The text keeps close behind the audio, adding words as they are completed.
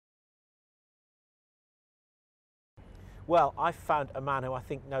Well, I've found a man who I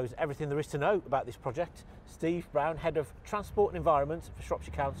think knows everything there is to know about this project. Steve Brown, Head of Transport and Environment for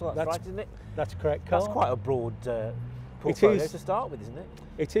Shropshire Council. That's right, isn't it? That's correct, Carl. That's quite a broad portfolio to start with, isn't it?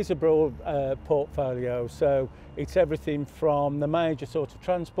 It is a broad portfolio, so it's everything from the major sort of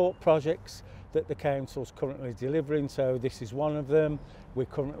transport projects that the council's currently delivering, so this is one of them. We're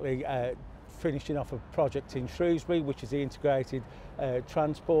currently finishing off a project in Shrewsbury, which is the integrated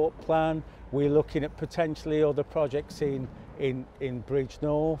transport plan. We're looking at potentially other projects in Bridge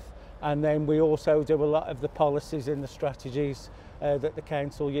North, and then we also do a lot of the policies and the strategies that the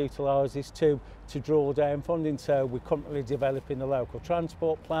council utilises to draw down funding. So we're currently developing the local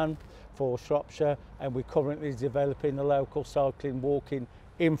transport plan for Shropshire, and we're currently developing the local cycling walking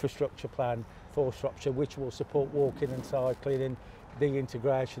infrastructure plan for Shropshire, which will support walking and cycling and the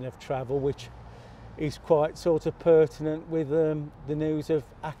integration of travel, which is quite sort of pertinent with the news of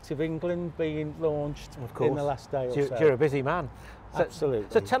Active England being launched in the last day or so. You're a busy man. So, absolutely.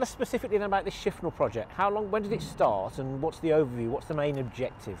 So tell us specifically then about this Shifnal project. When did it start, and what's the overview? What's the main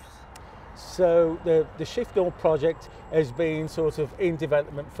objectives? So the Shifnal project has been sort of in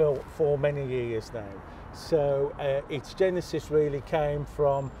development for many years now. So its genesis really came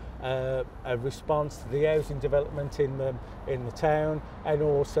from a response to the housing development in the town, and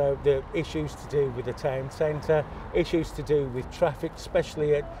also the issues to do with the town centre, issues to do with traffic,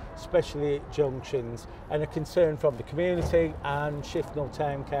 especially at junctions, and a concern from the community and Shifnal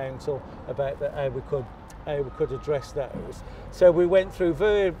Town Council about how we could address those. So we went through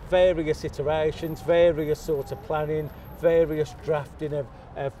various iterations, various sort of planning, various drafting of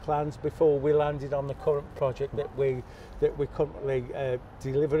plans before we landed on the current project that we're currently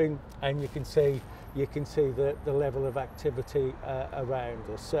delivering, and you can see the level of activity around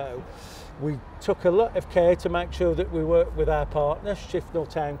us. So we took a lot of care to make sure that we work with our partners, Shifnal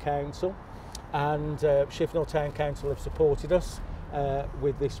Town Council, and Shifnal Town Council have supported us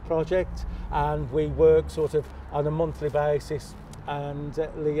with this project, and we work sort of on a monthly basis and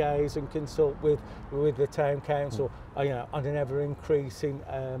liaise and consult with the town council, on an ever increasing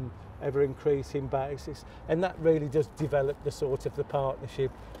basis, and that really does develop the sort of the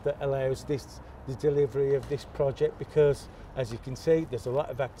partnership that allows the delivery of this project, because as you can see, there's a lot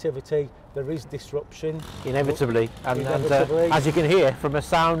of activity, there is disruption inevitably, and as you can hear from a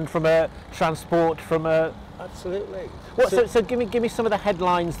sound, from a transport, from a absolutely. So give me some of the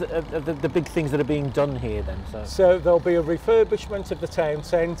headlines of the big things that are being done here then. So there'll be a refurbishment of the town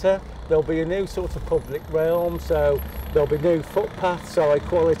centre, there'll be a new sort of public realm, so there'll be new footpaths, high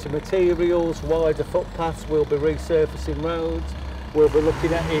quality materials, wider footpaths, we'll be resurfacing roads, we'll be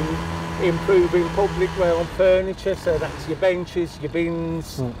looking at improving public realm furniture, so that's your benches, your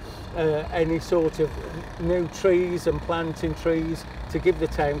bins, any sort of new trees and planting trees to give the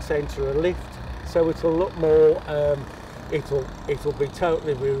town centre a lift. So it'll look more, it'll be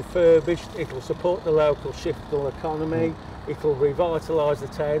totally refurbished, it'll support the local Shifnal economy, it'll revitalise the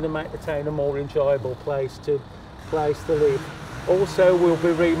town and make the town a more enjoyable place to live. Also, we'll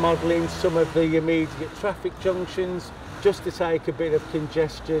be remodelling some of the immediate traffic junctions just to take a bit of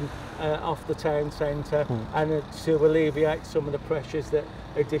congestion off the town centre and to alleviate some of the pressures that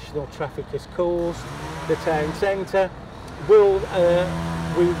additional traffic has caused. The town centre will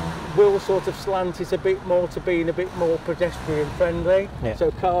sort of slant it a bit more to being a bit more pedestrian friendly,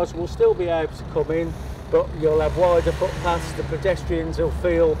 so cars will still be able to come in, but you'll have wider footpaths, the pedestrians will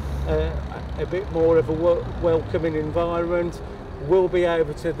feel a bit more of a welcoming environment. We'll be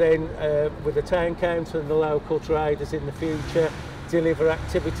able to then, with the town council and the local traders in the future, deliver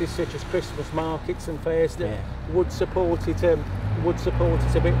activities such as Christmas markets and fairs that would support it a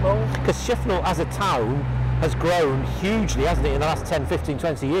bit more. Because Shifnal as a town has grown hugely, hasn't it, in the last 10, 15,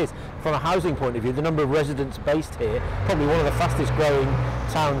 20 years. From a housing point of view, the number of residents based here, probably one of the fastest growing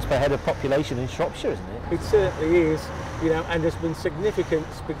towns per head of population in Shropshire, isn't it? It certainly is, and there's been significant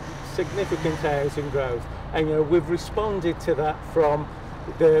housing growth, and we've responded to that from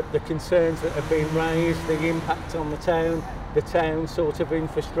the concerns that have been raised, the impact on the town sort of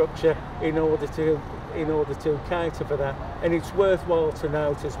infrastructure in order to cater for that. And it's worthwhile to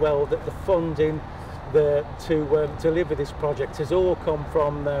note as well that the funding to deliver this project has all come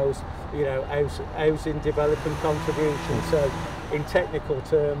from those housing development contributions. So in technical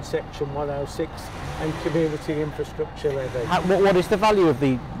terms, Section 106 and community infrastructure levy. What is the value of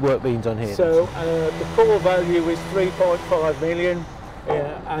the work being done here? So the core value is 3.5 million.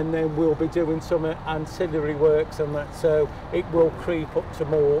 And then we'll be doing some ancillary works on that, so it will creep up to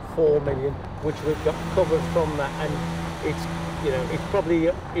more 4 million, which we've got covered from that. And it's probably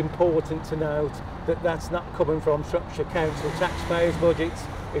important to note that that's not coming from Shropshire Council taxpayers' budgets,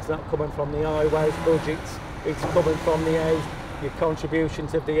 it's not coming from the highways budgets, it's coming from the house, your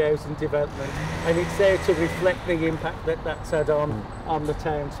contributions of the housing development, and it's there to reflect the impact that that's had on the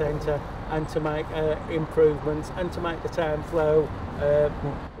town centre, and to make improvements, and to make the town flow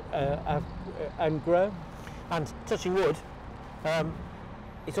and grow. And touching wood,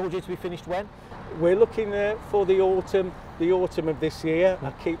 it's all due to be finished when? We're looking for the autumn of this year.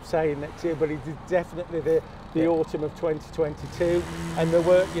 I keep saying next year, but it is definitely the autumn of 2022, and the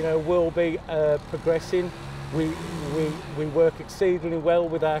work, you know, will be progressing. We work exceedingly well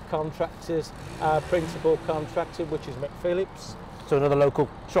with our contractors, our principal contractor, which is McPhillips. So another local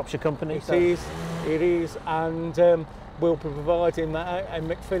Shropshire company? It is, and we'll be providing that, and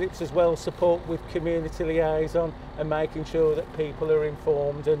McPhillips as well support with community liaison and making sure that people are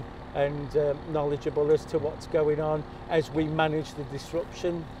informed and knowledgeable as to what's going on as we manage the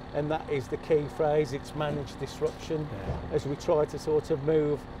disruption, and that is the key phrase, it's managed disruption, as we try to sort of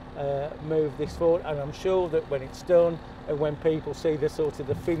move this forward. And I'm sure that when it's done and when people see the sort of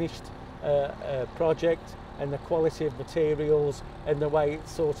the finished project and the quality of materials and the way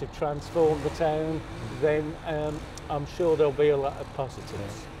it's sort of transformed the town, then I'm sure there'll be a lot of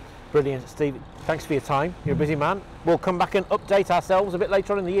positives. Brilliant, Steve. Thanks for your time. You're a busy man. We'll come back and update ourselves a bit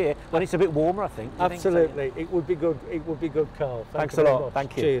later on in the year when it's a bit warmer, I think. Absolutely. It would be good. It would be good, Carl. Thanks a lot.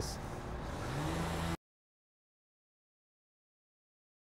 Thank you. Cheers.